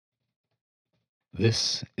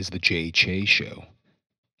This is the Jay Che Show,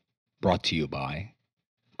 brought to you by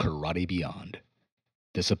Karate Beyond.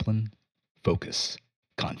 Discipline, focus,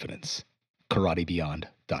 confidence.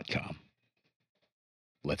 KarateBeyond.com.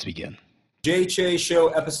 Let's begin. Jay Che Show,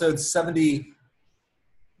 episode 73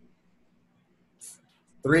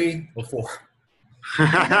 or 4.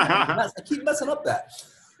 I keep messing up that.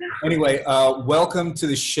 Anyway, welcome to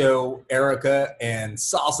the show, Erica and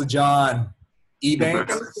Salsa John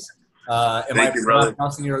Ebanks. Thank you, brother.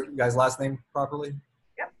 Pronouncing your guys' last name properly?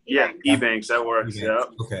 Yeah, Ebanks, that works. Yeah.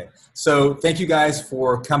 Okay. So thank you guys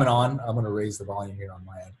for coming on. I'm going to raise the volume here on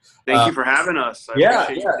my end. Thank you for having us. I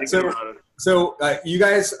appreciate you thinking about it. So you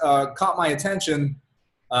guys caught my attention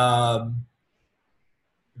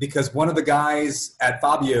because one of the guys at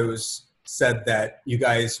Fabio's said that you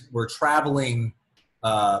guys were traveling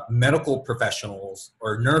medical professionals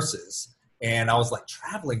or nurses. And I was like,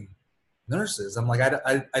 traveling nurses? I'm like,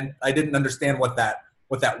 I didn't understand what that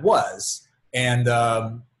was. And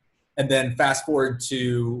then fast forward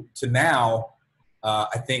to now,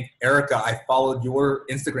 I think, Erica, I followed your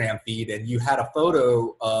Instagram feed and you had a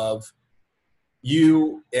photo of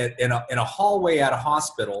you in a hallway at a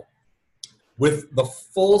hospital with the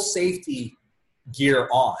full safety gear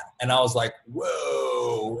on. And I was like,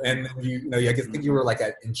 whoa. And I think you were like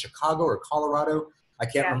in Chicago or Colorado. I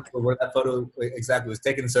can't remember where that photo exactly was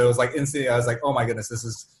taken. So it was like instantly, I was like, oh my goodness, this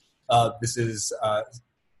is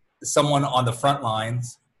someone on the front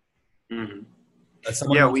lines. Mm-hmm.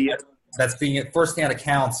 That's being at firsthand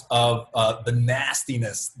accounts of the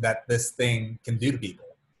nastiness that this thing can do to people.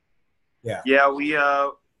 Yeah. Yeah,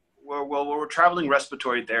 we're traveling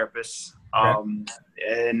respiratory therapists.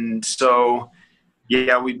 And so,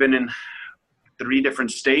 we've been in 3 different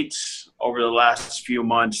states over the last few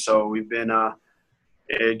months. So we've been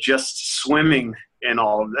just swimming in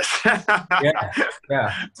all of this, to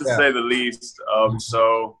say the least.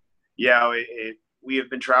 We have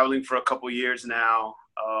been traveling for a couple years now,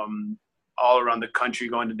 all around the country,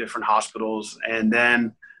 going to different hospitals. And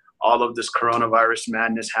then all of this coronavirus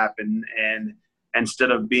madness happened. And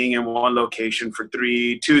instead of being in one location for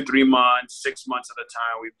 2-3 months, 6 months at a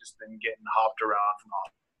time, we've just been getting hopped around from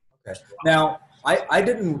hospital. Okay. Now, I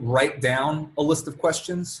didn't write down a list of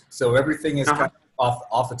questions, so everything is kind of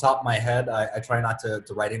off the top of my head. I try not to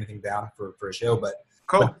write anything down for a show, but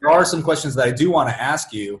there are some questions that I do want to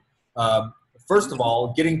ask you. First of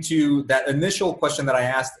all, getting to that initial question that I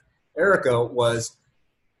asked Erica was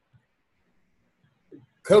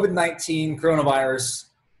COVID-19, coronavirus,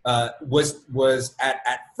 was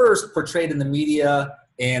at first portrayed in the media,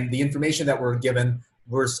 and the information that were given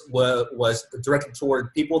was directed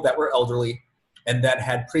toward people that were elderly and that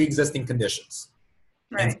had pre-existing conditions.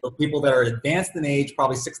 Right. And so people that are advanced in age,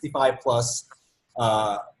 probably 65 plus,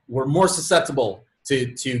 were more susceptible to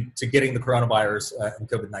getting the coronavirus and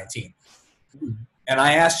COVID-19. And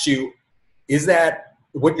I asked you, is that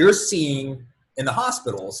what you're seeing in the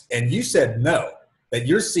hospitals? And you said no, that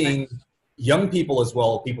you're seeing young people as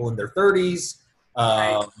well, people in their 30s.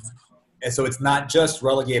 And so it's not just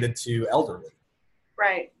relegated to elderly.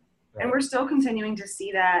 Right. And we're still continuing to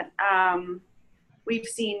see that. We've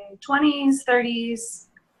seen 20s, 30s,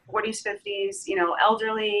 40s, 50s,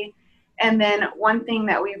 elderly. And then one thing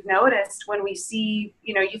that we've noticed when we see,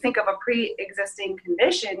 you think of a pre-existing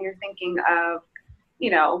condition, you're thinking of,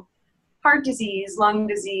 heart disease, lung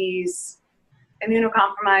disease,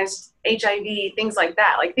 immunocompromised, HIV, things like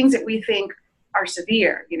that, like things that we think are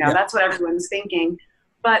severe, that's what everyone's thinking.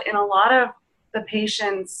 But in a lot of the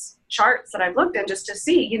patients' charts that I've looked in just to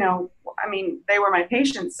see, they were my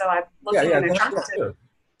patients, so I've looked in their charts to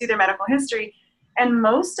see their medical history. And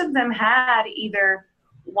most of them had either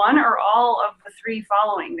one or all of the 3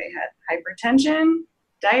 following. They had hypertension,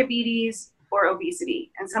 diabetes, or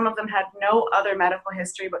obesity. And some of them had no other medical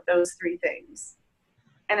history but those 3 things.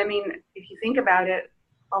 And if you think about it,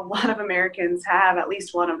 a lot of Americans have at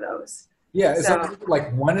least one of those. Yeah, it's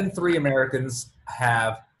like 1 in 3 Americans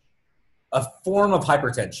have a form of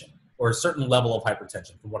hypertension or a certain level of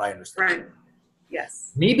hypertension, from what I understand. Right.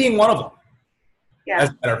 Yes. Me being one of them. Yeah. As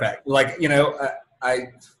a matter of fact, I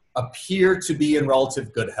appear to be in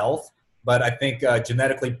relative good health, but I think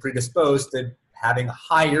genetically predisposed to having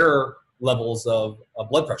higher levels of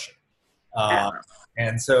blood pressure.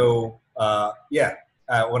 And so,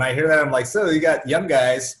 when I hear that, I'm like, so you got young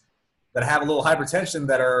guys that have a little hypertension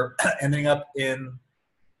that are ending up in,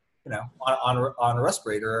 on a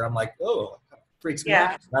respirator. I'm like, oh, freaks me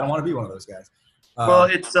out. I don't want to be one of those guys. Well,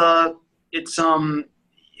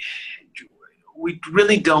 we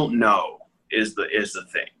really don't know is the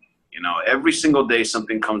thing. Every single day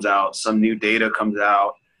something comes out, some new data comes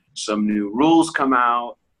out, some new rules come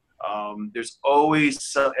out. There's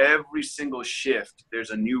always every single shift,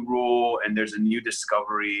 there's a new rule and there's a new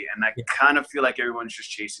discovery. And I kind of feel like everyone's just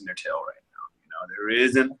chasing their tail right now. You know, there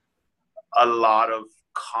isn't a lot of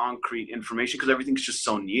concrete information because everything's just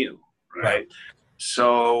so new, right?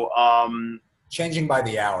 So changing by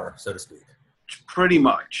the hour, so to speak. Pretty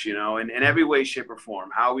much, you know, in every way, shape, or form.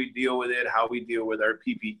 How we deal with it, how we deal with our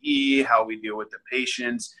PPE, how we deal with the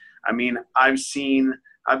patients. I mean,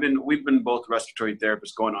 we've been both respiratory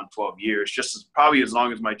therapists going on 12 years, probably as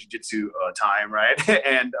long as my jiu-jitsu time, right?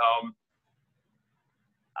 And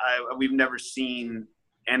we've never seen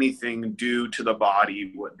anything do to the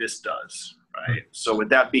body what this does, right? So with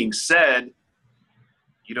that being said,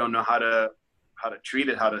 you don't know how to treat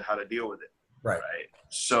it, how to deal with it, right?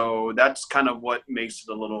 So that's kind of what makes it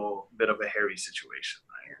a little bit of a hairy situation.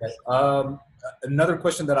 Right? Another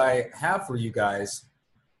question that I have for you guys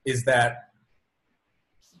is that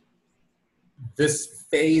the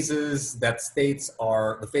phases that the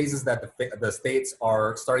states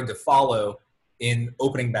are starting to follow in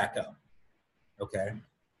opening back up. Okay.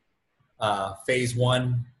 Phase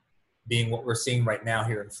 1 being what we're seeing right now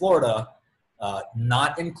here in Florida,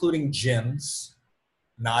 not including gyms,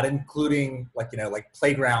 not including like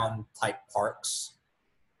playground type parks,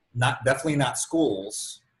 definitely not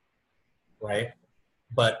schools, right?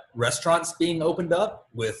 But restaurants being opened up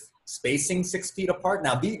with spacing 6 feet apart.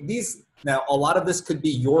 Now now a lot of this could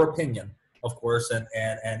be your opinion, of course, and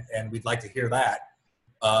we'd like to hear that.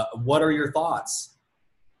 What are your thoughts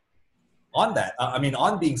on that? I mean,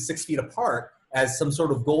 on being 6 feet apart as some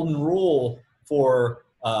sort of golden rule for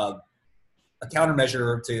a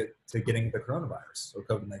countermeasure to getting the coronavirus or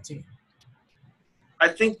COVID-19. I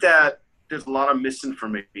think that there's a lot of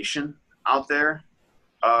misinformation out there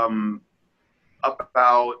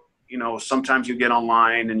about, you know, sometimes you get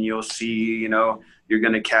online and you'll see, you know, you're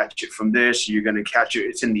going to catch it from this, you're going to catch it,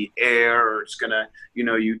 it's in the air, or it's going to, you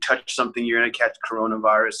know, you touch something, you're going to catch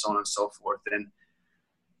coronavirus, so on and so forth. And,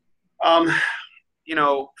 you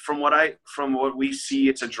know, from what we see,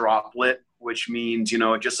 it's a droplet, which means, you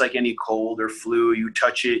know, just like any cold or flu, you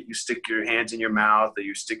touch it, you stick your hands in your mouth, or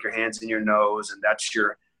you stick your hands in your nose, and that's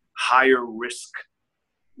your higher risk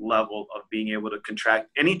level of being able to contract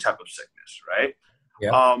any type of sickness, right?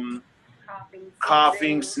 Yeah.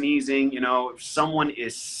 Coughing, sneezing, you know, if someone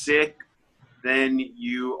is sick, then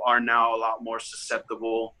you are now a lot more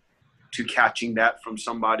susceptible to catching that from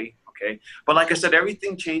somebody. Okay. But like I said,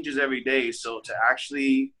 everything changes every day. So to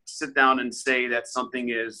actually sit down and say that something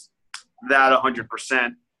is that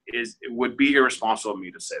 100% it would be irresponsible of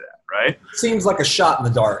me to say that. Right. It seems like a shot in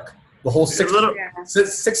the dark. The whole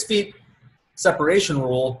 6 feet separation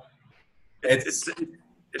rule. It's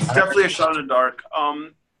definitely a shot in the dark.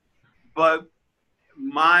 But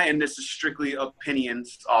and this is strictly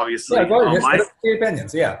opinions, obviously. Yeah, go ahead.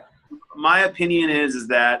 Opinions, yeah. My opinion is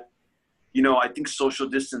that, you know, I think social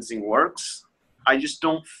distancing works. I just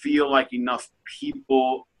don't feel like enough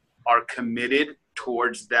people are committed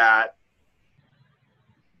towards that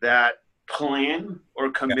plan,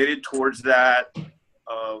 or committed towards that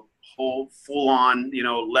whole full-on, you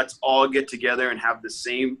know, let's all get together and have the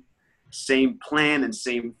same plan and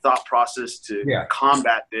same thought process to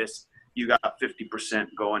combat this. You got 50%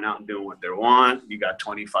 going out and doing what they want. You got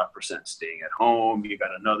 25% staying at home. You got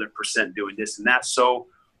another percent doing this and that. So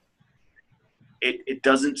it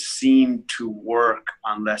doesn't seem to work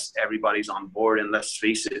unless everybody's on board. And let's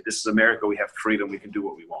face it, this is America. We have freedom. We can do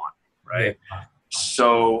what we want, right? Yeah.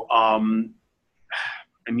 So, I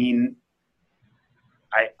mean,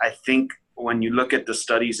 I think when you look at the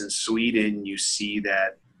studies in Sweden, you see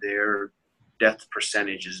that their death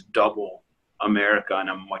percentage is double America in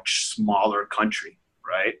a much smaller country,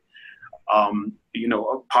 right? You know,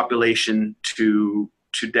 a population to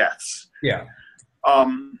deaths. Yeah.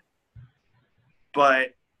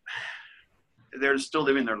 But they're still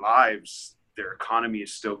living their lives. Their economy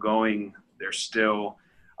is still going. They're still,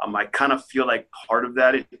 I kind of feel like part of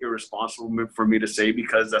that is irresponsible for me to say,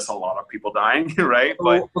 because that's a lot of people dying, right?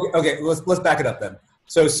 But okay, let's back it up then.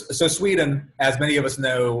 So Sweden, as many of us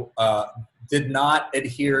know, did not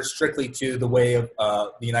adhere strictly to the way of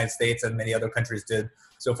the United States and many other countries did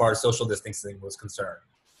so far as social distancing was concerned.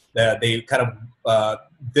 They kind of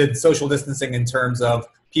did social distancing in terms of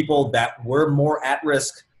people that were more at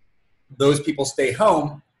risk. Those people stay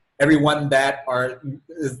home. Everyone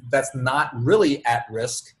that's not really at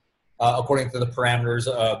risk, according to the parameters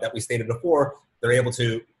that we stated before, they're able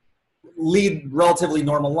to lead relatively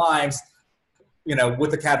normal lives, you know,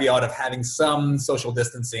 with the caveat of having some social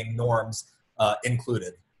distancing norms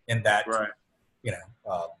included in that, right. You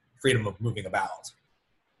know, freedom of moving about.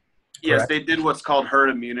 Yes, correct? they did what's called herd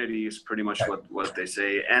immunity is pretty much Okay. what they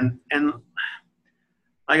say. And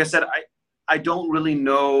like I said, I don't really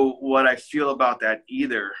know what I feel about that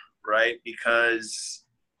either, right? Because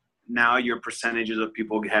now your percentages of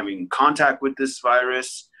people having contact with this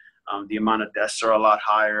virus, the amount of deaths are a lot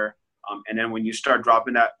higher. And then when you start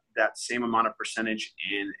dropping that same amount of percentage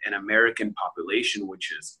in an American population,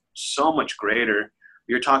 which is so much greater,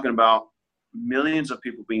 you're talking about millions of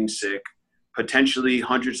people being sick, potentially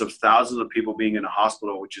hundreds of thousands of people being in a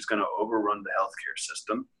hospital, which is going to overrun the healthcare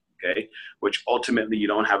system. Okay, which ultimately you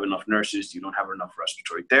don't have enough nurses, you don't have enough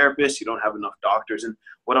respiratory therapists, you don't have enough doctors. And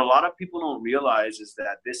what a lot of people don't realize is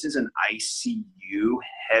that this is an ICU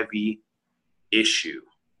heavy issue.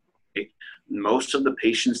 Okay? Most of the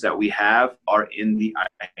patients that we have are in the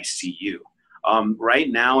ICU.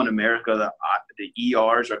 Right now in America, the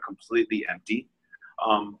ERs are completely empty.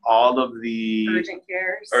 All of the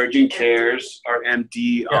urgent cares are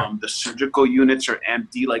empty. Yeah. The surgical units are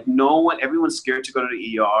empty. Like everyone's scared to go to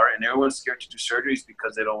the ER and everyone's scared to do surgeries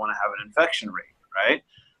because they don't want to have an infection rate, right?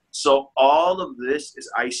 So all of this is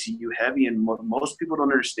ICU heavy, and what most people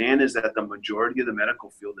don't understand is that the majority of the medical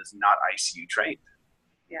field is not ICU trained.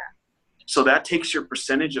 Yeah. So that takes your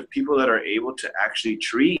percentage of people that are able to actually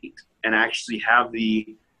treat and actually have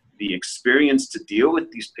the experience to deal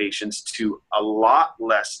with these patients to a lot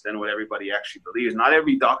less than what everybody actually believes. Not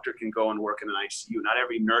every doctor can go and work in an ICU. Not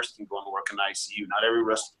every nurse can go and work in an ICU. Not every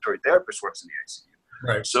respiratory therapist works in the ICU.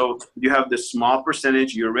 Right. So you have this small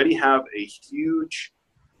percentage. You already have a huge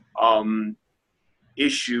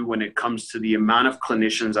issue when it comes to the amount of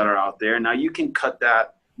clinicians that are out there. Now you can cut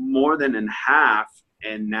that more than in half,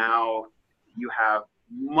 and now you have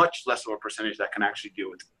much less of a percentage that can actually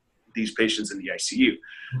deal with these patients in the ICU.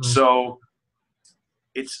 Mm-hmm. So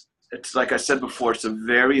it's like I said before, it's a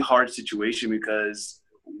very hard situation because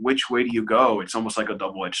which way do you go? It's almost like a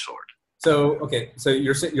double-edged sword. So, okay. So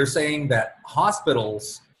you're saying that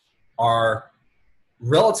hospitals are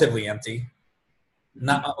relatively empty.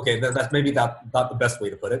 Not okay. That's maybe not the best way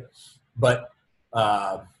to put it, but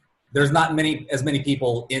there's not as many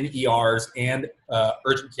people in ERs and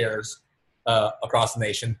urgent cares across the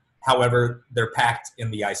nation. However, they're packed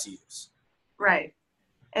in the ICUs. Right.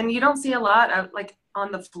 And you don't see a lot of, like,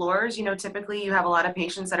 on the floors, typically you have a lot of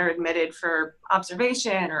patients that are admitted for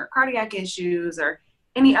observation or cardiac issues or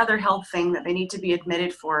any other health thing that they need to be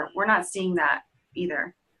admitted for. We're not seeing that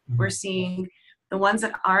either. Mm-hmm. We're seeing the ones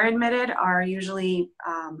that are admitted are usually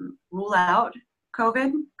rule out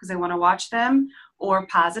COVID because they want to watch them, or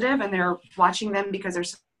positive and they're watching them because their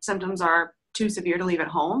symptoms are too severe to leave at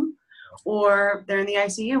home, or they're in the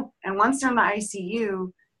ICU. And once they're in the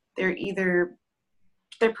ICU,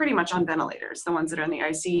 they're pretty much on ventilators, the ones that are in the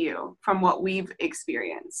ICU, from what we've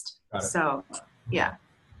experienced. So, yeah.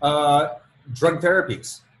 Drug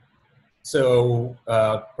therapies. So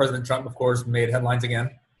President Trump, of course, made headlines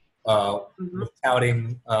again with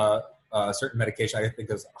touting certain medication. I think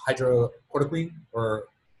it was hydrocortisone or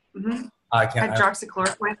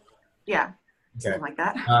hydroxychloroquine. Yeah. Okay. Something like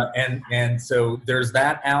that. And so there's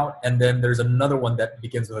that out, and then there's another one that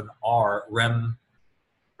begins with an R,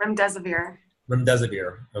 Remdesivir.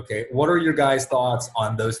 Okay. What are your guys' thoughts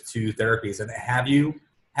on those two therapies? And have you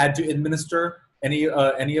had to administer any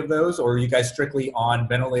of those, or are you guys strictly on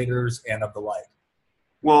ventilators and of the like?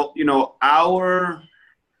 Well, our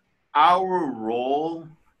role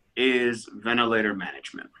is ventilator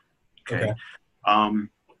management. Okay.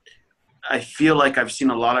 I feel like I've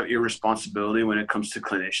seen a lot of irresponsibility when it comes to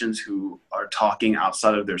clinicians who are talking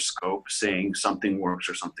outside of their scope, saying something works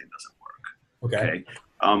or something doesn't work. Okay.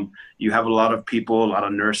 You have a lot of people, a lot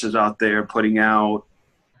of nurses out there putting out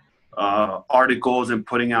articles and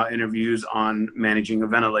putting out interviews on managing a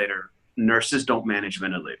ventilator. Nurses don't manage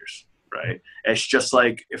ventilators, right? It's just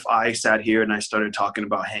like if I sat here and I started talking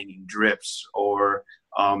about hanging drips or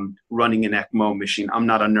running an ECMO machine. I'm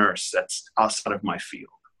not a nurse. That's outside of my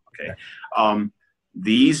field. Okay.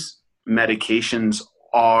 These medications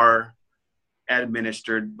are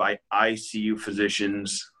administered by ICU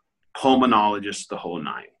physicians, pulmonologists, the whole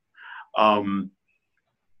nine.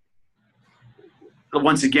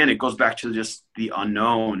 Once again, it goes back to just the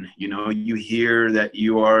unknown. You hear that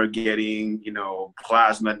you are getting,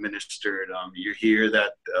 plasma administered. You hear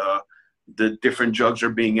that the different drugs are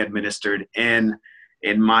being administered. And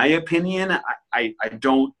in my opinion, I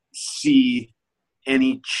don't see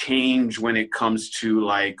any change when it comes to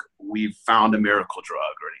like we've found a miracle drug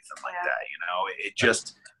or anything like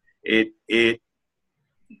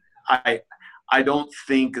that. I don't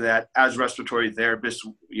think that as respiratory therapists,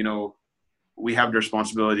 we have the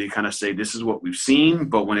responsibility to kind of say this is what we've seen,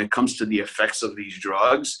 but when it comes to the effects of these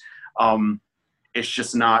drugs, it's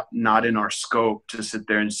just not in our scope to sit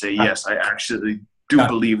there and say, yes, I actually do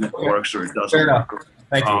believe that it works or it doesn't Fair enough. work.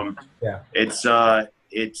 Thank you.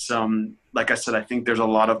 It's like I said, I think there's a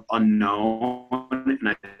lot of unknown, and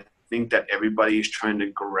I think that everybody is trying to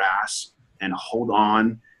grasp and hold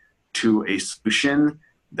on to a solution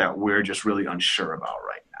that we're just really unsure about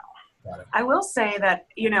right now. I will say that,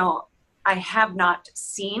 I have not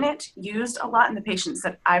seen it used a lot in the patients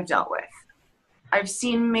that I've dealt with. I've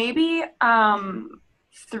seen maybe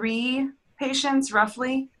 3 patients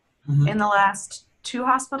roughly in the last 2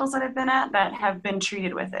 hospitals that I've been at that have been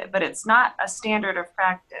treated with it, but it's not a standard of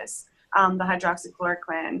practice. The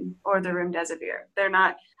hydroxychloroquine or the remdesivir, they're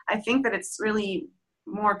not. I think that it's really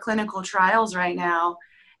more clinical trials right now,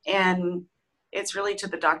 and it's really to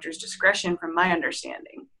the doctor's discretion from my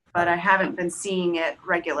understanding, but I haven't been seeing it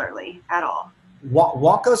regularly at all.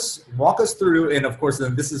 Walk us through, and of course,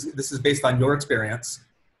 then this is based on your experience.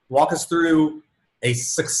 Walk us through a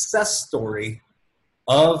success story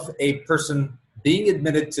of a person being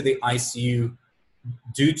admitted to the ICU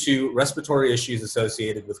due to respiratory issues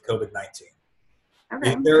associated with COVID-19.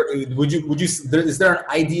 Okay. Is there an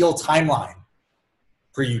ideal timeline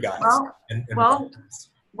for you guys? Well,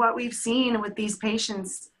 what we've seen with these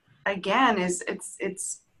patients, again, is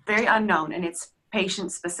it's very unknown and it's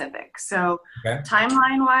patient specific. So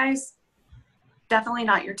timeline wise, definitely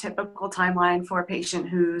not your typical timeline for a patient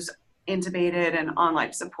who's intubated and on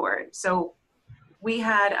life support. So we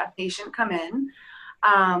had a patient come in.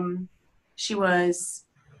 She was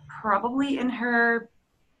probably in her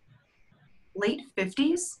late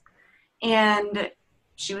 50s, and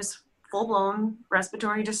she was full-blown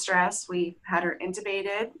respiratory distress. We had her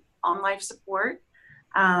intubated on life support.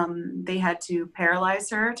 They had to paralyze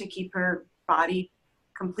her to keep her body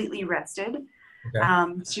completely rested.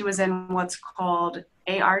 She was in what's called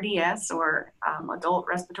ARDS, or adult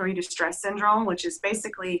respiratory distress syndrome, which is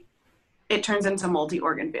basically, it turns into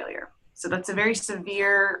multi-organ failure. So that's a very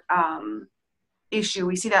severe issue.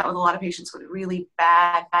 We see that with a lot of patients with really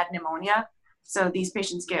bad pneumonia. So these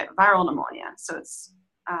patients get viral pneumonia. So it's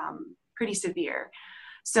pretty severe.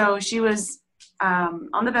 So she was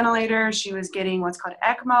on the ventilator. She was getting what's called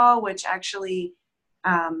ECMO, which actually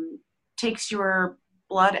takes your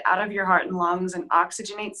blood out of your heart and lungs and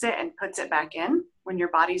oxygenates it and puts it back in when your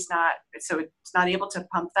body's not, so it's not able to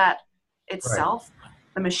pump that itself. Right.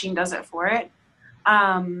 The machine does it for it.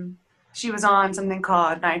 She was on something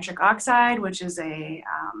called nitric oxide, which is a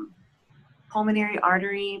pulmonary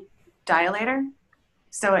artery dilator.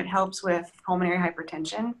 So it helps with pulmonary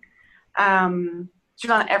hypertension. She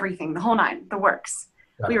was on everything, the whole 9, the works.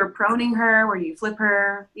 We were proning her, where you flip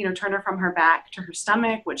her, turn her from her back to her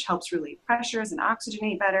stomach, which helps relieve pressures and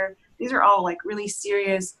oxygenate better. These are all like really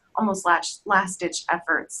serious, almost last ditch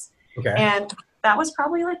efforts. And that was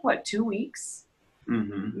probably 2 weeks,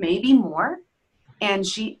 maybe more. And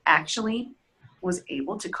she actually was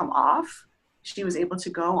able to come off. She was able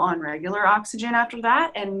to go on regular oxygen after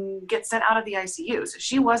that and get sent out of the ICU. So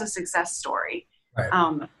she was a success story.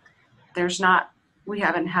 Right. We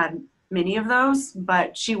haven't had many of those,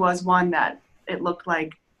 but she was one that it looked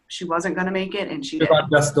like she wasn't going to make it, and she did. On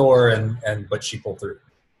death's door, but she pulled through.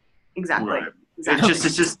 Exactly. Right. Exactly.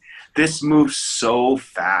 It's just this moves so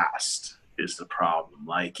fast is the problem.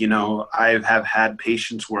 I have had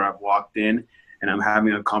patients where I've walked in and I'm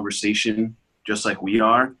having a conversation just like we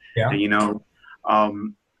are. Yeah. And,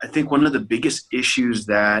 I think one of the biggest issues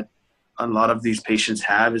that a lot of these patients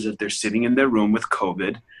have is that they're sitting in their room with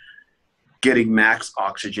COVID, getting max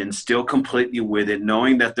oxygen, still completely with it,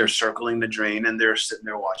 knowing that they're circling the drain, and they're sitting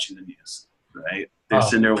there watching the news, right? They're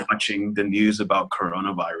sitting there watching the news about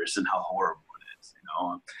coronavirus and how horrible it is.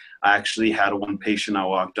 I actually had one patient, I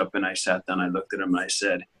walked up and I sat down, I looked at him and I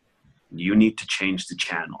said, you need to change the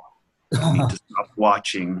channel. You need to stop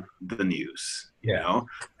watching the news. Yeah.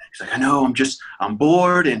 He's like, I know, I'm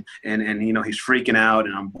bored, and he's freaking out,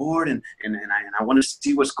 and I'm bored, and I want to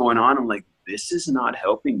see what's going on. I'm like, this is not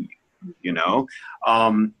helping you,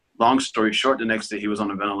 Long story short, the next day he was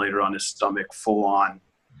on a ventilator on his stomach, full on,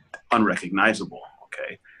 unrecognizable.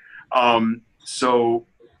 Okay. So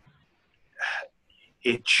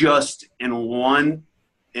it just, in a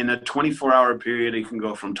 24-hour period, it can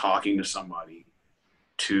go from talking to somebody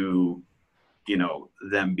to,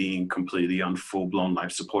 them being completely on full-blown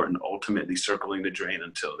life support and ultimately circling the drain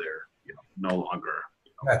until they're, no longer.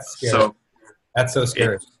 That's scary. So that's so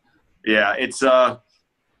scary. It's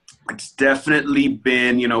definitely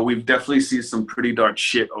been, we've definitely seen some pretty dark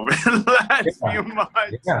shit over the last few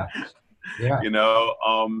months. Yeah.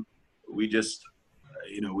 We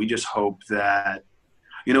just hope that,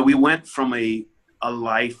 we went from a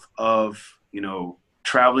life of,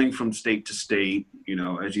 traveling from state to state,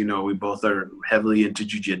 as you know, we both are heavily into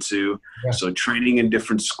jiu-jitsu. Yeah. So training in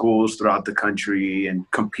different schools throughout the country and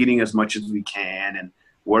competing as much as we can and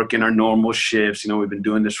working our normal shifts. We've been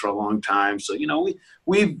doing this for a long time. So,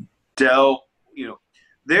 we've dealt,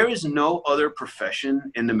 there is no other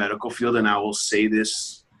profession in the medical field, and I will say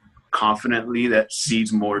this confidently, that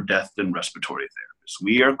sees more death than respiratory therapists.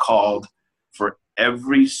 We are called for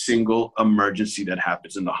every single emergency that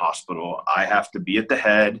happens in the hospital. I have to be at the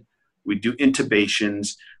head. We do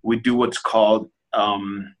intubations. We do what's called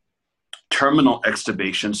terminal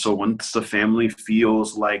extubation. So once the family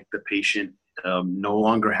feels like the patient no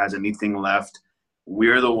longer has anything left,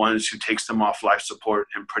 we're the ones who takes them off life support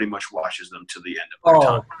and pretty much washes them to the end of their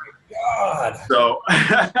time. Oh,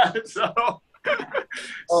 God.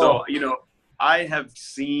 So, I have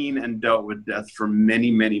seen and dealt with death for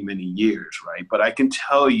many, many, many years, right? But I can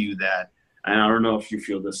tell you that, and I don't know if you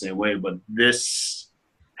feel the same way, but this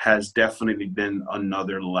has definitely been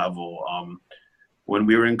another level. When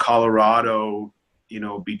we were in Colorado,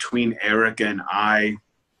 between Erica and I,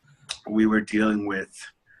 we were dealing with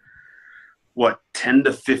 10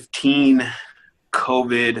 to 15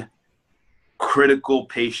 COVID critical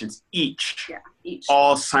patients each,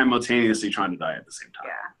 all simultaneously trying to die at the same time.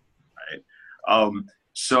 Right?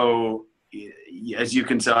 So as you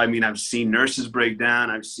can tell, I've seen nurses break down.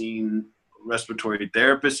 I've seen respiratory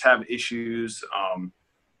therapists have issues.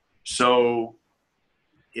 So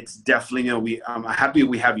it's definitely, I'm happy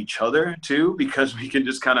we have each other too, because we can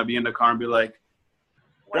just kind of be in the car and be like,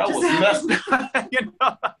 that was messed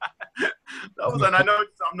up. And I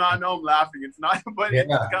know I'm laughing. It's not, but Yeah,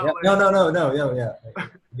 it's kind of like, no, yeah. I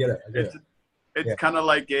get it. It's kind of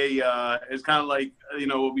like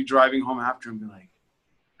we'll be driving home after and be like,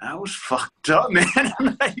 that was fucked up, man.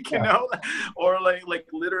 Or like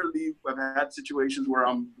literally I've had situations where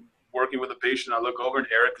I'm working with a patient. I look over and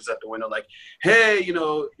Eric is at the window like, hey,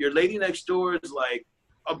 your lady next door is like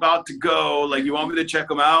about to go. Like, you want me to check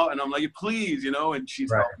them out? And I'm like, please, and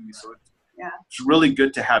she's helping me. So it's really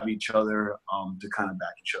good to have each other to kind of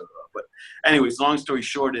back each other up. But anyways, long story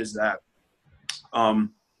short is that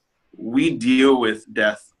we deal with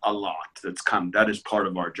death a lot. That is part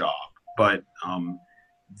of our job. But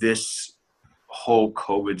this whole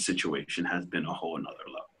COVID situation has been a whole another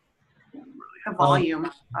level. The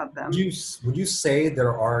volume of them. Would you say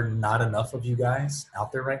there are not enough of you guys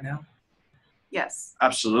out there right now? Yes.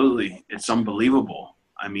 Absolutely. It's unbelievable.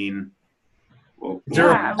 Is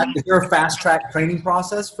there a fast track training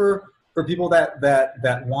process for people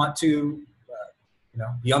that want to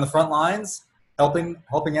be on the front lines helping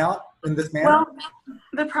out in this manner? Well,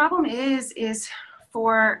 the problem is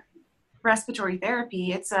for respiratory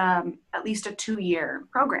therapy, it's at least a 2-year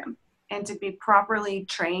program. And to be properly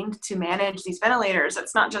trained to manage these ventilators,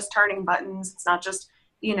 it's not just turning buttons. It's not just,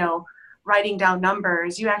 writing down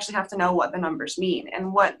numbers. You actually have to know what the numbers mean.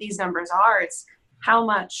 And what these numbers are, it's how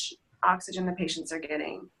much oxygen the patients are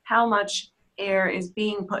getting, how much air is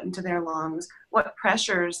being put into their lungs, what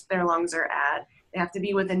pressures their lungs are at. They have to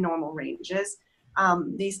be within normal ranges.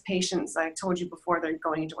 These patients, like I told you before, they're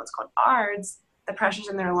going into what's called ARDS. The pressures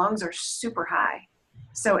in their lungs are super high.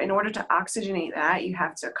 So in order to oxygenate that, you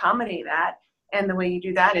have to accommodate that. And the way you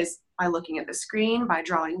do that is by looking at the screen, by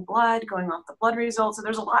drawing blood, going off the blood results. So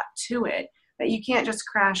there's a lot to it that you can't just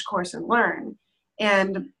crash course and learn.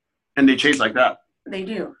 And they change like that. They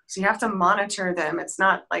do. So you have to monitor them. It's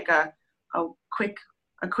not like a quick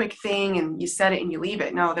thing and you set it and you leave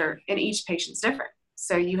it. No, and each patient's different.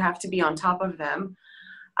 So you have to be on top of them.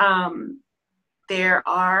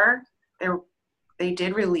 They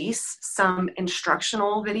did release some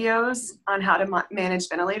instructional videos on how to manage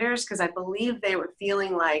ventilators, because I believe they were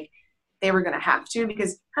feeling like they were going to have to,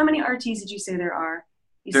 because how many RTs did you say there are?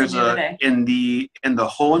 In the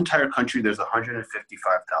whole entire country, there's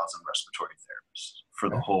 155,000 respiratory therapists for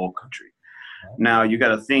the whole country. Now you got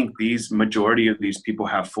to think majority of these people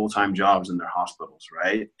have full-time jobs in their hospitals,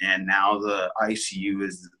 right? And now the ICU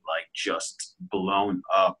is like just blown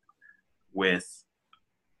up with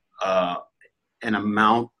an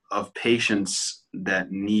amount of patients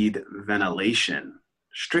that need ventilation,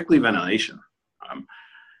 strictly ventilation,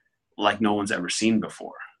 like no one's ever seen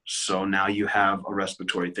before. So now you have a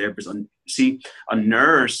respiratory therapist. See, a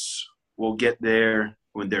nurse will get there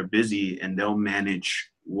when they're busy and they'll manage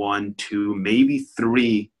 1, 2, maybe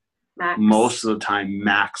 3, max. Most of the time,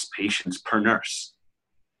 max patients per nurse.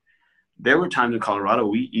 There were times in Colorado,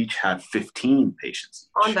 we each had 15 patients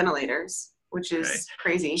on ventilators, which is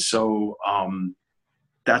crazy. So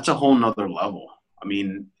that's a whole nother level.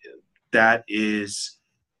 That is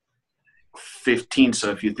 15.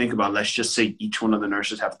 So if you think about, let's just say each one of the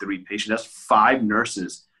nurses have 3 patients. That's 5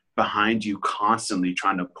 nurses behind you constantly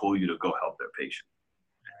trying to pull you to go help their patient.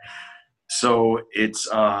 So it's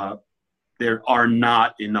there are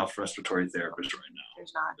not enough respiratory therapists right now.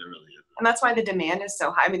 There's not. There really isn't. And that's why the demand is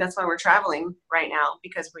so high. I mean, that's why we're traveling right now,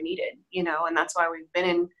 because we're needed, you know, and that's why we've been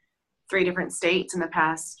in 3 different states in the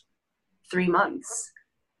past 3 months.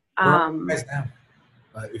 Where are you guys now?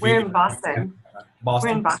 We're in Boston. Boston.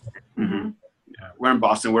 We're in Boston. Mm-hmm. Yeah, we're in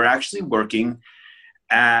Boston. We're actually working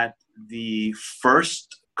at the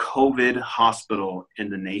first COVID hospital in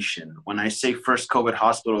the nation. When I say first COVID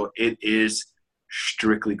hospital, it is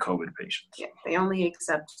strictly COVID patients. Yeah, they only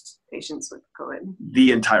accept patients with COVID.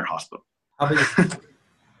 The entire hospital. How big is,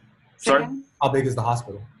 Sorry? how big is the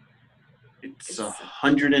hospital? It's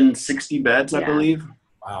 160 beds, I Yeah. believe.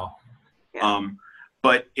 Wow. Yeah.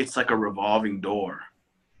 But it's like a revolving door.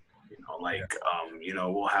 You know, like you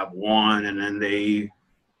know, we'll have one and then they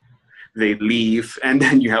leave and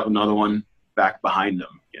then you have another one back behind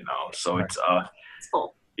them, you know. So Right. It's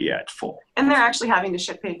full. Yeah, it's full. And they're actually having to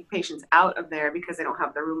ship patients out of there because they don't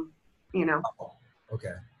have the room, you know. Oh,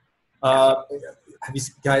 okay. Have you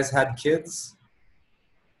guys had kids?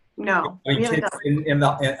 No. I mean, we haven't kids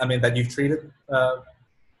done- I mean, that you've treated?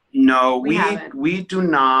 No, We haven't. we do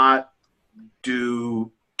not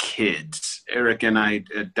do kids. Eric and I,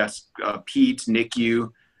 that's peds,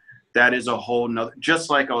 NICU. That is a whole nother, just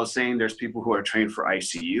like I was saying, there's people who are trained for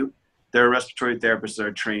ICU. There are respiratory therapists that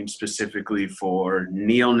are trained specifically for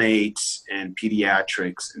neonates and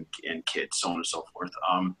pediatrics and kids, so on and so forth.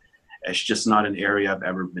 It's just not an area I've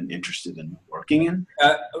ever been interested in working in.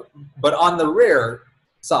 But on the rare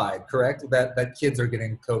side, correct? That kids are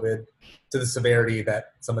getting COVID to the severity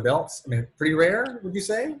that some adults. I mean, pretty rare, would you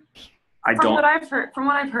say? From what I've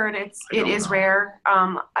heard, it is know. rare.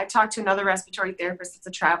 I talked to another respiratory therapist that's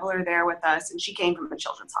a traveler there with us, and she came from a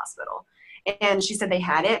children's hospital. And she said they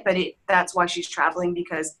had it, but that's why she's traveling,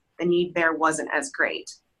 because the need there wasn't as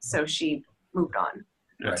great. So she moved on.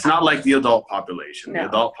 It's not like the adult population. No. The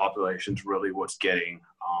adult population is really what's getting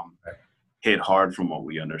hit hard from what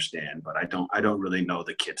we understand, but I don't really know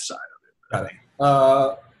the kid side of it.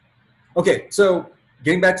 Got it. Okay, so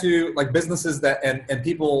getting back to like businesses that and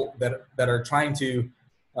people that are trying to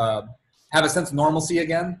have a sense of normalcy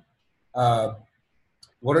again.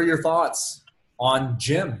 What are your thoughts on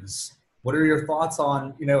gyms? What are your thoughts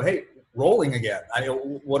on, you know, hey, rolling again?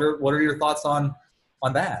 What are your thoughts on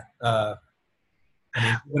that?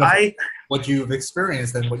 What you've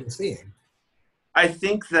experienced and what you're seeing. I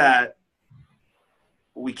think that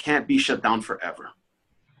we can't be shut down forever.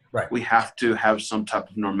 Right. We have to have some type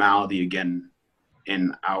of normality again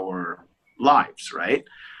in our lives, right?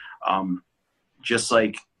 Just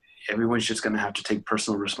like everyone's just going to have to take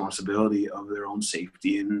personal responsibility of their own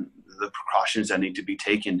safety and the precautions that need to be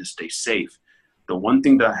taken to stay safe. The one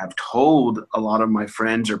thing that I have told a lot of my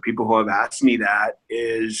friends or people who have asked me that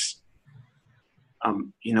is,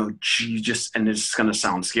 you know, and it's going to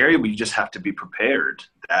sound scary, but you just have to be prepared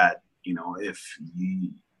that, you know, if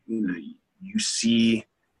you see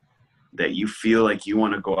that you feel like you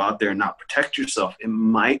want to go out there and not protect yourself, it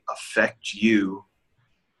might affect you,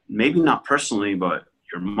 maybe not personally, but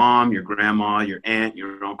your mom, your grandma, your aunt,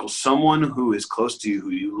 your uncle, someone who is close to you, who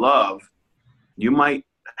you love, you might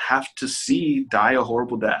have to see die a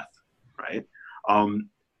horrible death, right?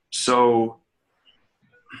 So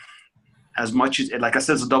as much as, like I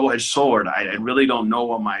said, it's a double-edged sword. I really don't know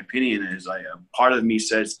what my opinion is. Part of me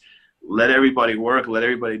says, let everybody work, let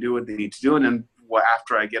everybody do what they need to do. And then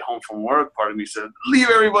after I get home from work, part of me said, leave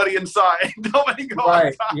everybody inside. Nobody go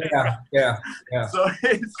outside. Yeah. So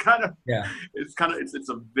it's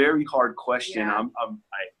a very hard question. Yeah.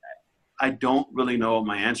 I don't really know what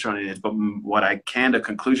my answer on it is, but the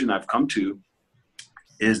conclusion I've come to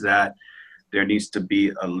is that there needs to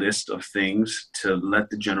be a list of things to let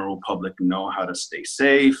the general public know how to stay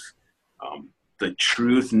safe. The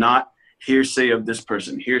truth, not hearsay of this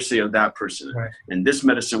person, hearsay of that person, right. And this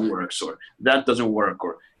medicine works or that doesn't work.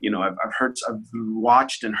 Or, you know, I've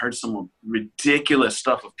watched and heard some ridiculous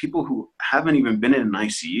stuff of people who haven't even been in an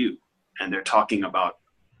ICU and they're talking about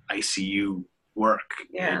ICU work.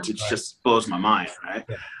 Yeah. It just blows my mind, right?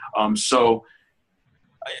 Yeah. So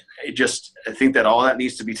I think that all that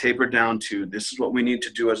needs to be tapered down to, this is what we need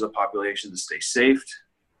to do as a population to stay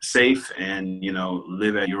safe and, you know,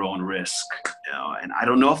 live at your own risk, you know. And I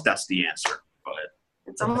don't know if that's the answer, but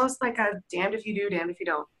it's almost like a damned if you do, damned if you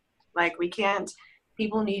don't. Like,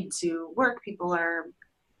 people need to work. People are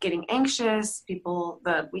getting anxious. We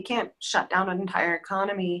can't shut down an entire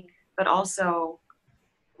economy, but also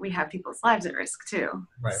we have people's lives at risk too.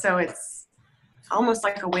 Right. So it's almost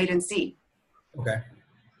like a wait and see. Okay.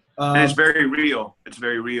 And it's very real. It's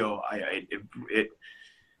very real.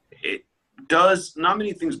 It does, not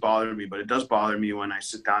many things bother me, but it does bother me when I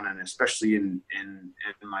sit down, and especially in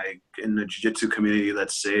the jiu-jitsu community,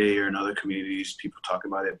 let's say, or in other communities, people talk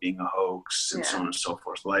about it being a hoax and so on and so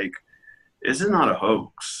forth. Like, this is not a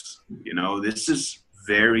hoax. You know, this is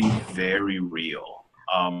very, very real.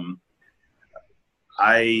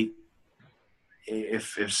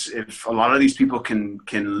 If a lot of these people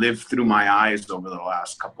can live through my eyes over the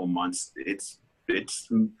last couple months, it's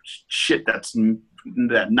shit that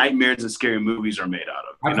nightmares and scary movies are made out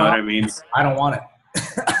of. You know what I mean? I don't want it.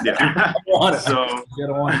 Yeah. I don't want it. So, I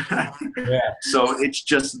don't want it. Yeah. So it's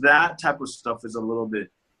just that type of stuff is a little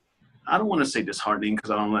bit, I don't want to say disheartening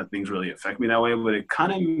because I don't let things really affect me that way, but it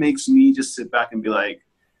kind of makes me just sit back and be like,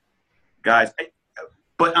 guys,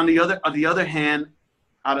 but on the other hand,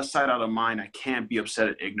 out of sight, out of mind, I can't be upset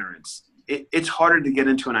at ignorance. It's harder to get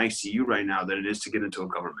into an ICU right now than it is to get into a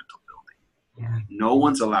governmental building. Yeah. No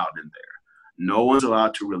one's allowed in there. No one's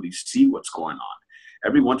allowed to really see what's going on.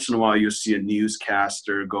 Every once in a while, you'll see a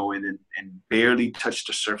newscaster go in and barely touch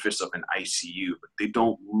the surface of an ICU, but they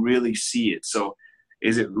don't really see it. So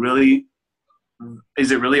is it really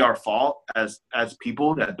our fault as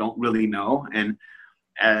people that don't really know? And,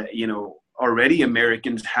 you know, already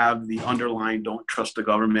Americans have the underlying don't trust the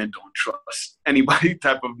government, don't trust anybody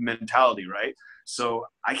type of mentality, right? So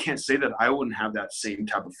I can't say that I wouldn't have that same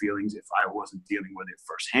type of feelings if I wasn't dealing with it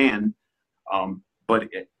firsthand. But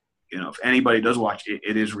you know, if anybody does watch it,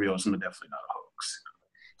 it is real. It's definitely not a hoax.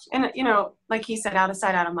 And, you know, like he said, out of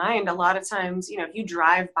sight, out of mind, a lot of times, you know, if you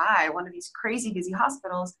drive by one of these crazy busy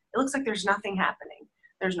hospitals, it looks like there's nothing happening.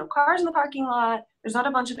 There's no cars in the parking lot. There's not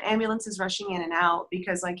a bunch of ambulances rushing in and out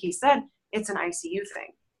because, like he said, it's an ICU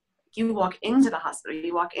thing. You walk into the hospital,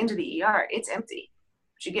 you walk into the ER, it's empty.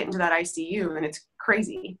 But you get into that ICU and it's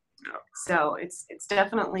crazy. Yeah. So it's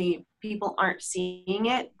definitely, people aren't seeing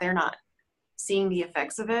it. They're not seeing the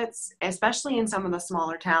effects of it, especially in some of the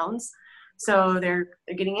smaller towns. So they're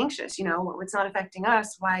getting anxious, you know, it's not affecting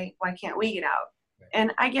us. Why can't we get out?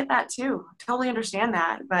 And I get that too. Totally understand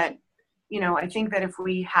that. But, you know, I think that if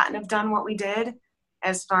we hadn't have done what we did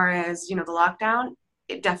as far as, you know, the lockdown,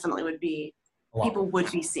 it definitely would be, people would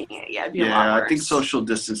be seeing it. Yeah, it'd be a lot worse. I think social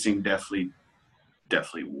distancing definitely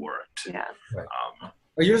worked. Yeah. Right.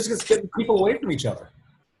 Or you're just getting people away from each other.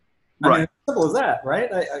 I mean, it's simple as that, right?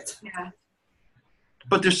 Yeah.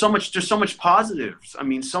 But there's so much positives. I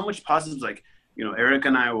mean, so much positives. Like, you know, Eric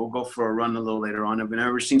and I will go for a run a little later on. I've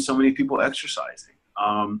never seen so many people exercising.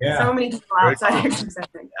 So many people outside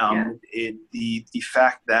exercising. The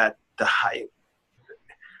fact that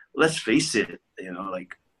let's face it, you know,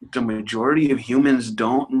 like the majority of humans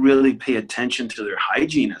don't really pay attention to their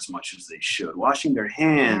hygiene as much as they should. Washing their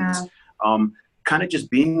hands, kind of just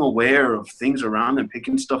being aware of things around them,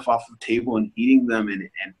 picking stuff off the table and eating them, and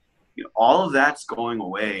you know, all of that's going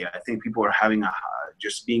away. I think people are having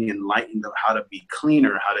just being enlightened of how to be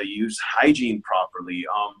cleaner, how to use hygiene properly,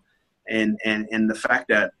 and the fact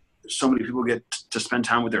that so many people get to spend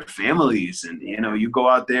time with their families, and you know, you go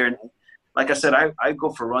out there and, like I said, I go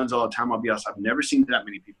for runs all the time. I'll be honest, I've never seen that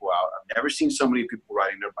many people out. I've never seen so many people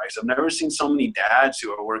riding their bikes. I've never seen so many dads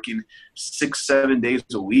who are working 6-7 days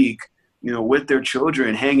a week, you know, with their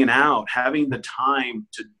children, hanging out, having the time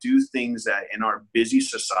to do things that in our busy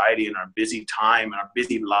society, in our busy time, in our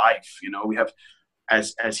busy life, you know, we have,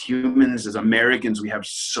 as humans, as Americans, we have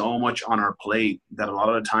so much on our plate that a lot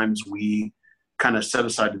of the times we kind of set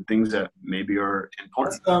aside the things that maybe are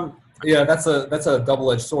important. That's a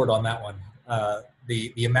double-edged sword on that one.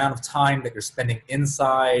 The amount of time that you're spending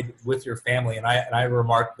inside with your family, and I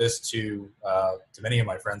remarked this to many of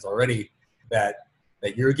my friends already, that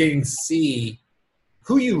you're getting to see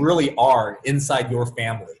who you really are inside your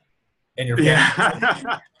family and your family.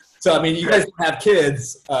 Yeah. So I mean, you guys don't have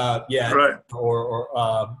kids yet, right?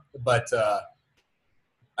 But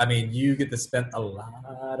I mean, you get to spend a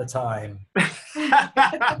lot of time.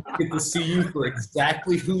 Get to see you for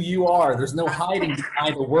exactly who you are. There's no hiding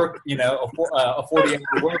behind a work, you know, a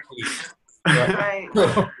 40-hour work week. Right.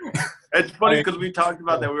 It's funny because we talked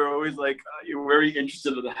about that. We were always like, you're very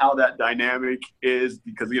interested in how that dynamic is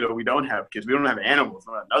because, you know, we don't have kids. We don't have animals.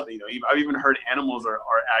 We don't have nothing. You know, I've even heard animals are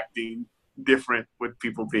acting different with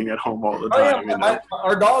people being at home all the time. Oh, yeah.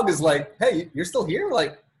 Our dog is like, hey, you're still here?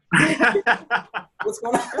 Like, what's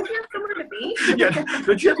going on? Don't you have somewhere to be? Yeah,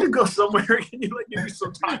 don't you have to go somewhere? Can you like give me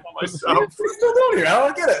some time on myself? What are you still doing here? I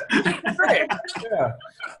don't get it. Great.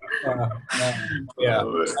 Yeah.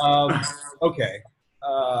 Okay.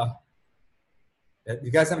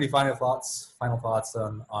 You guys have any final thoughts on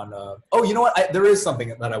oh, you know what? There is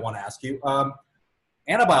something that I want to ask you.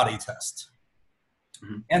 Antibody test.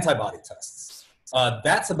 antibody tests.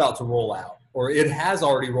 That's about to roll out, or it has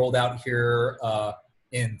already rolled out here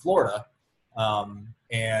in Florida.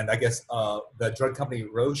 And I guess the drug company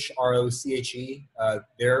Roche, R-O-C-H-E,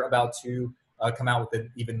 they're about to come out with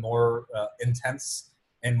an even more intense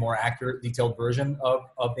and more accurate, detailed version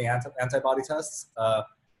of the antibody tests.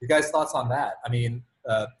 Your guys' thoughts on that? I mean,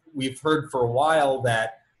 we've heard for a while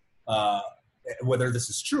that whether this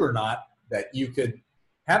is true or not, that you could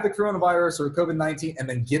have the coronavirus or COVID-19 and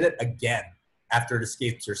then get it again after it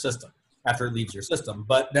escapes your system, after it leaves your system.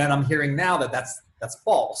 But then I'm hearing now that that's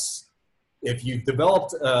false. If you've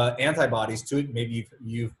developed antibodies to it, maybe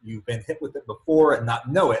you've been hit with it before and not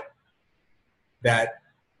know it, that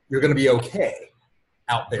you're going to be okay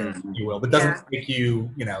out there, if you will. But doesn't make you,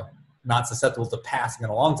 not susceptible to passing it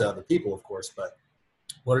along to other people, of course. But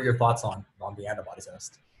what are your thoughts on the antibody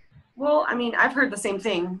test? Well, I mean, I've heard the same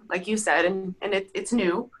thing, like you said, and it's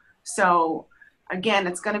new. So again,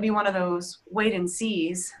 it's going to be one of those wait and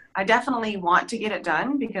sees. I definitely want to get it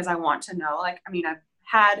done because I want to know. I've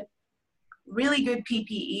had really good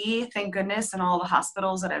PPE, thank goodness, in all the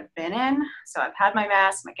hospitals that I've been in. So I've had my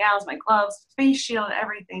mask, my gowns, my gloves, face shield,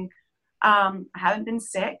 everything. I haven't been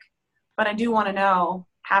sick, but I do want to know,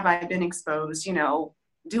 have I been exposed?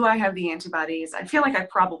 Do I have the antibodies? I feel like I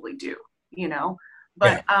probably do,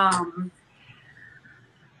 but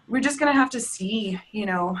we're just going to have to see,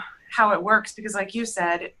 how it works, because like you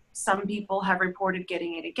said, some people have reported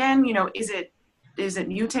getting it again. Is it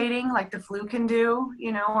mutating like the flu can do?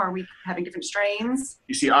 Are we having different strains?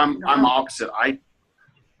 You see, I'm opposite.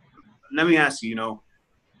 Let me ask you,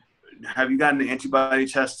 have you gotten an antibody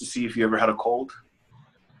test to see if you ever had a cold?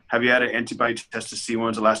 Have you had an antibody test to see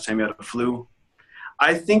when's the last time you had a flu?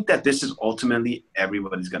 I think that this is ultimately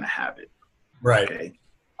everybody's going to have it. Right.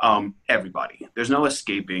 Okay. Everybody. There's no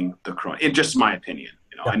escaping the corona. It's just my opinion.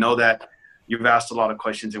 I know that you've asked a lot of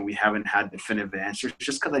questions and we haven't had definitive answers,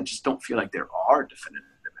 just because I just don't feel like there are definitive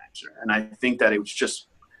answers. And I think that it was just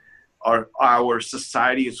our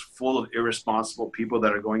society is full of irresponsible people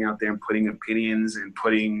that are going out there and putting opinions and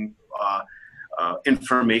putting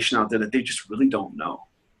information out there that they just really don't know.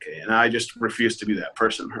 Okay, and I just refuse to be that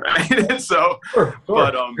person, right? So, sure.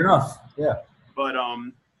 But fair enough. Yeah.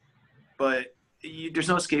 But there's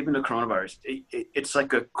no escaping the coronavirus. It's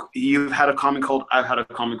like you've had a common cold, I've had a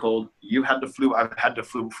common cold, you had the flu, I've had the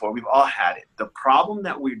flu before. We've all had it. The problem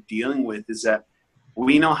that we're dealing with is that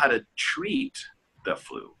we know how to treat the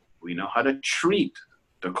flu. We know how to treat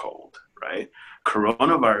the cold, right?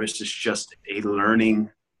 Coronavirus is just a learning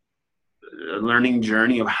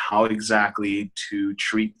journey of how exactly to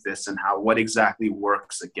treat this and what exactly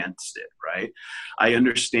works against it, right? I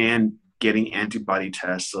understand getting antibody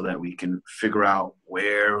tests so that we can figure out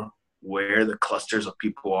where the clusters of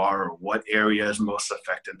people are, or what area is most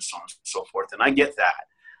affected, and so on and so forth. And I get that.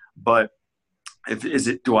 But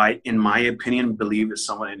do I, in my opinion, believe that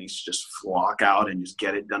someone needs to just flock out and just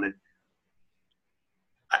get it done?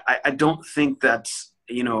 I don't think that's,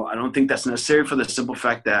 I don't think that's necessary, for the simple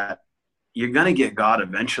fact that you're going to get God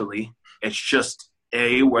eventually. It's just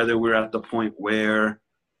whether we're at the point where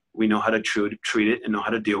we know how to treat it and know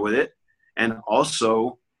how to deal with it. And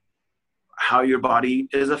also how your body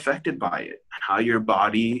is affected by it, how your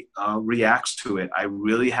body reacts to it. I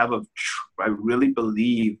really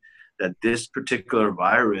believe that this particular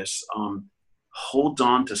virus holds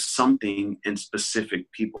on to something in specific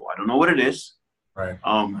people. I don't know what it is, right?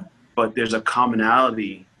 But there's a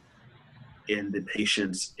commonality in the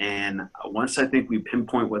patients. And once I think we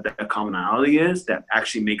pinpoint what that commonality is, that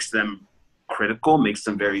actually makes them critical, makes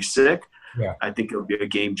them very sick. Yeah. I think it'll be a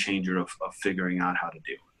game changer of figuring out how to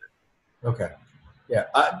deal with it. Okay. Yeah.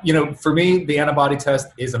 For me, the antibody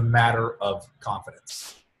test is a matter of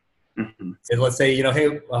confidence. Mm-hmm. And let's say,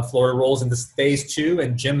 hey, Florida rolls into phase 2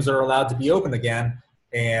 and gyms are allowed to be open again.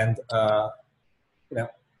 And,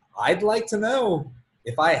 I'd like to know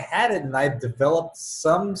if I had it and I've developed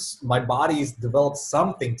my body's developed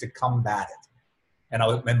something to combat it.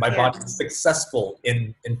 And my body's successful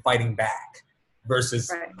in fighting back.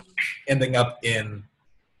 Versus ending up in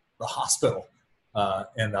the hospital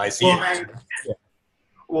and the ICU.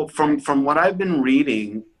 Well, from what I've been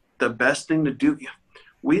reading, the best thing to do,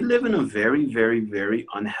 we live in a very, very, very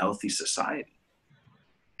unhealthy society.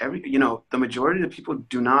 The majority of the people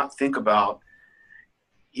do not think about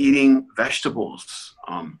eating vegetables,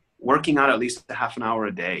 working out at least a half an hour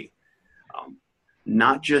a day,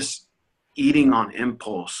 not just eating on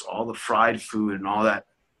impulse, all the fried food and all that.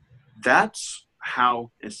 That's how,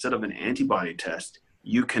 instead of an antibody test,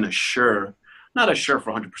 you can not assure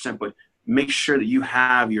for 100%, but make sure that you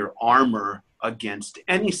have your armor against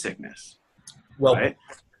any sickness. Well, right?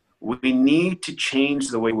 we need to change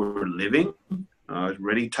the way we're living.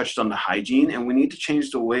 Already touched on the hygiene, and we need to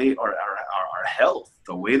change the way our health,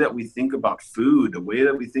 the way that we think about food, the way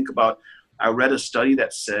that we think about. I read a study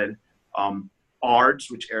that said ARDS,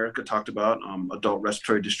 which Erica talked about, adult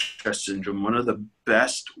respiratory distress syndrome. One of the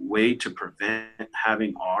best way to prevent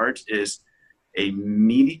having ARDS is a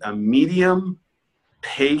medium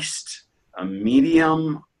paced, a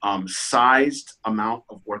medium sized amount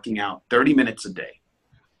of working out, 30 minutes a day,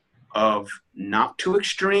 of not too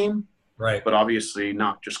extreme, right? But obviously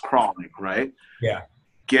not just crawling, right? Yeah.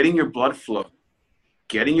 Getting your blood flow,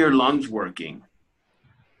 getting your lungs working.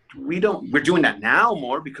 We're doing that now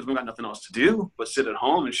more because we've got nothing else to do but sit at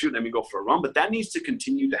home and shoot, let me go for a run. But that needs to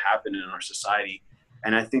continue to happen in our society.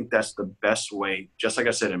 And I think that's the best way, just like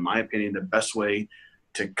I said, in my opinion, the best way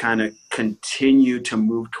to kind of continue to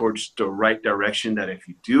move towards the right direction, that if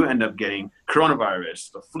you do end up getting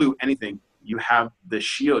coronavirus, the flu, anything, you have the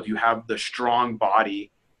shield, you have the strong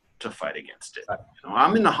body to fight against it. You know,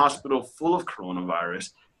 I'm in the hospital full of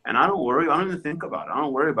coronavirus, and I don't worry. I don't even think about it. I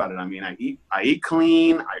don't worry about it. I mean, I eat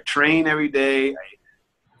clean. I train every day.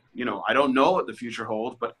 I don't know what the future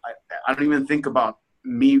holds, but I don't even think about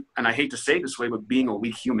me. And I hate to say it this way, but being a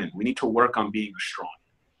weak human, we need to work on being strong.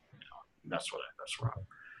 That's what I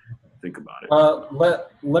think about it.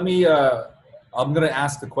 Let me. I'm going to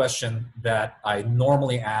ask the question that I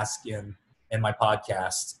normally ask in my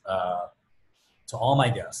podcast to all my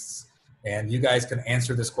guests, and you guys can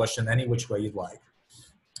answer this question any which way you'd like.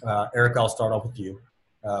 Eric, I'll start off with you.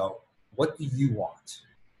 What do you want?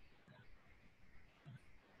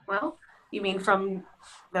 Well, you mean in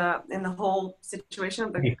the whole situation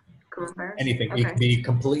of the coronavirus? Anything. Okay. It could be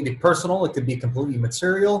completely personal. It could be completely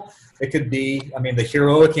material. It could be, the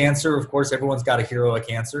heroic answer. Of course, everyone's got a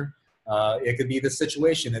heroic answer. It could be the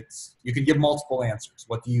situation. You can give multiple answers.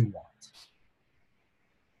 What do you want?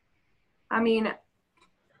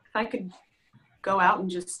 If I could go out and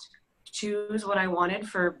just choose what I wanted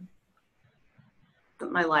for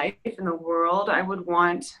my life in the world, I would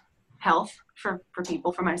want health for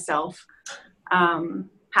people, for myself,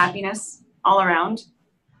 happiness all around,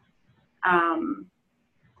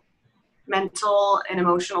 mental and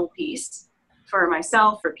emotional peace for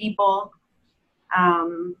myself, for people,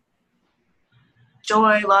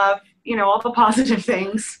 joy, love, all the positive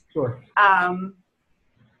things. Sure.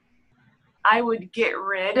 I would get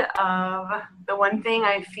rid of the one thing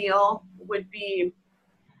I feel would be,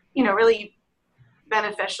 really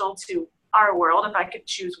beneficial to our world. If I could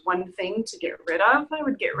choose one thing to get rid of, I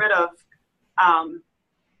would get rid of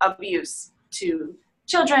abuse to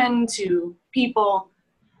children, to people,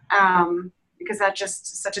 because that's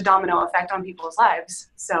just such a domino effect on people's lives.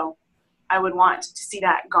 So I would want to see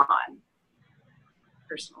that gone.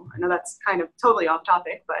 Personal. I know that's kind of totally off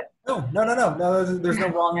topic, but no. There's no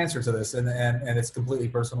wrong answer to this, and it's a completely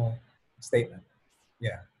personal statement.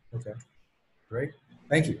 Yeah. Okay. Great.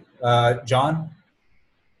 Thank you, John.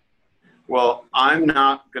 Well, I'm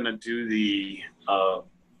not gonna do the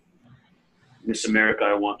Miss America,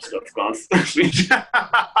 I want stuff gone.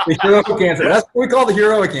 The heroic answer. That's what we call the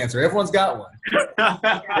heroic answer. Everyone's got one.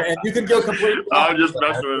 And you can go completely. I'm just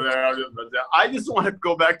messing with there. I just want to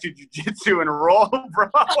go back to jiu-jitsu and roll, bro.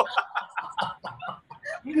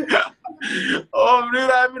 Oh,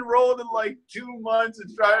 dude, I've been rolling in like 2 months.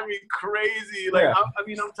 It's driving me crazy. Like, yeah.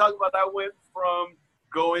 I'm talking about, I went from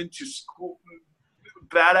going to school,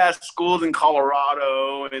 badass schools in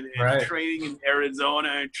Colorado and right. training in Arizona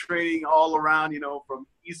and training all around, from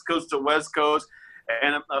East Coast to West Coast.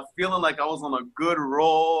 And I'm feeling like I was on a good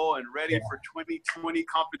roll and ready for 2020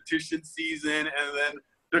 competition season. And then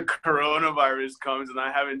the coronavirus comes and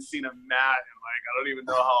I haven't seen a mat in I don't even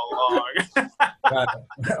know how long. Got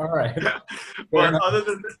it. All right. But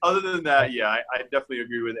other than that, yeah, I definitely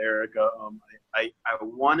agree with Erica. I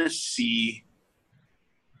want to see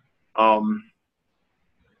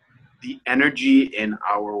the energy in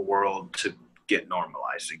our world to get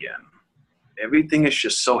normalized again. Everything is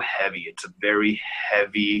just so heavy. It's a very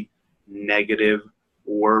heavy, negative,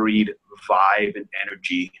 worried vibe and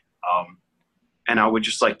energy. And I would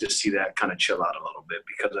just like to see that kind of chill out a little bit,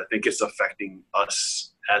 because I think it's affecting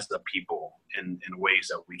us as the people in ways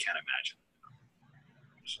that we can't imagine.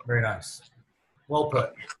 So. Very nice. Well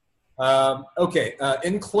put. Okay.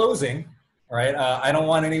 In closing, all right, I don't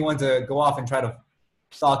want anyone to go off and try to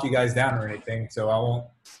stalk you guys down or anything, so I won't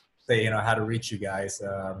say, how to reach you guys.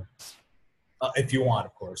 If you want,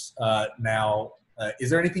 of course. Now, is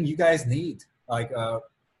there anything you guys need, like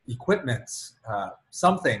equipment,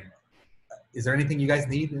 something? Is there anything you guys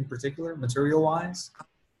need in particular, material-wise?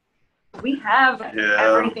 We have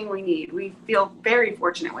everything we need. We feel very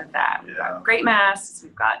fortunate with that. We've got great masks.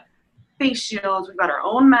 We've got face shields. We've got our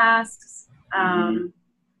own masks.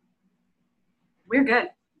 We're good.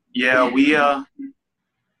 Yeah, we had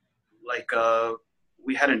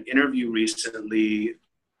an interview recently.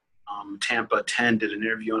 Tampa 10 did an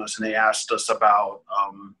interview on us, and they asked us about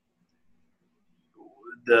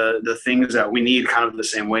the things that we need kind of the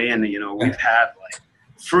same way. And, we've had like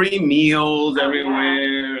free meals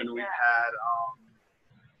everywhere, and we've had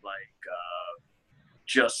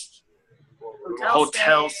just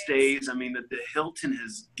hotel stays. I mean, the Hilton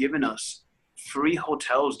has given us free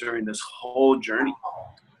hotels during this whole journey.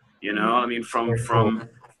 I mean, from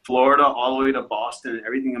Florida all the way to Boston and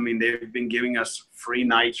everything. I mean, they've been giving us free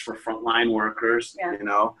nights for frontline workers,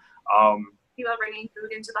 People are bringing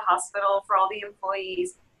food into the hospital for all the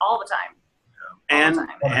employees all the time. And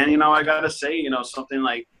I got to say, something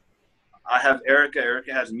like I have Erica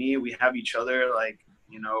has me, we have each other,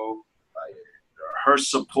 her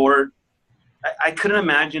support. I couldn't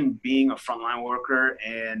imagine being a frontline worker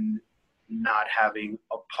and not having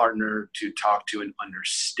a partner to talk to and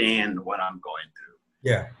understand what I'm going through.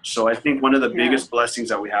 Yeah. So I think one of the biggest blessings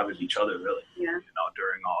that we have is each other, really. Yeah.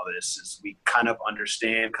 During all this is we kind of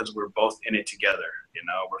understand because we're both in it together.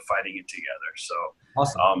 We're fighting it together. So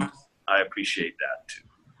awesome. I appreciate that too.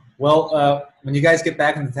 Well, when you guys get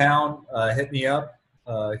back into town, hit me up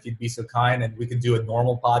if you'd be so kind, and we could do a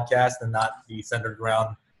normal podcast and not be centered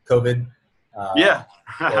around COVID.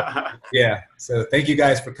 So thank you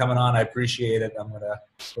guys for coming on. I appreciate it. I'm going to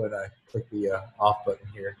go ahead and click the off button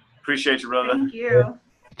here. Appreciate you, brother. Thank you.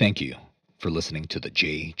 Thank you for listening to the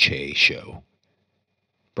Jay Che Show.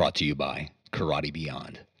 Brought to you by Karate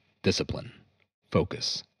Beyond. Discipline,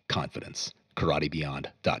 focus, confidence.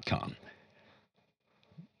 KarateBeyond.com.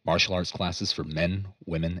 Martial arts classes for men,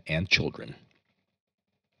 women, and children.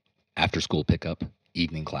 After school pickup,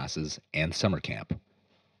 evening classes, and summer camp.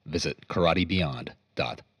 Visit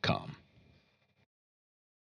KarateBeyond.com.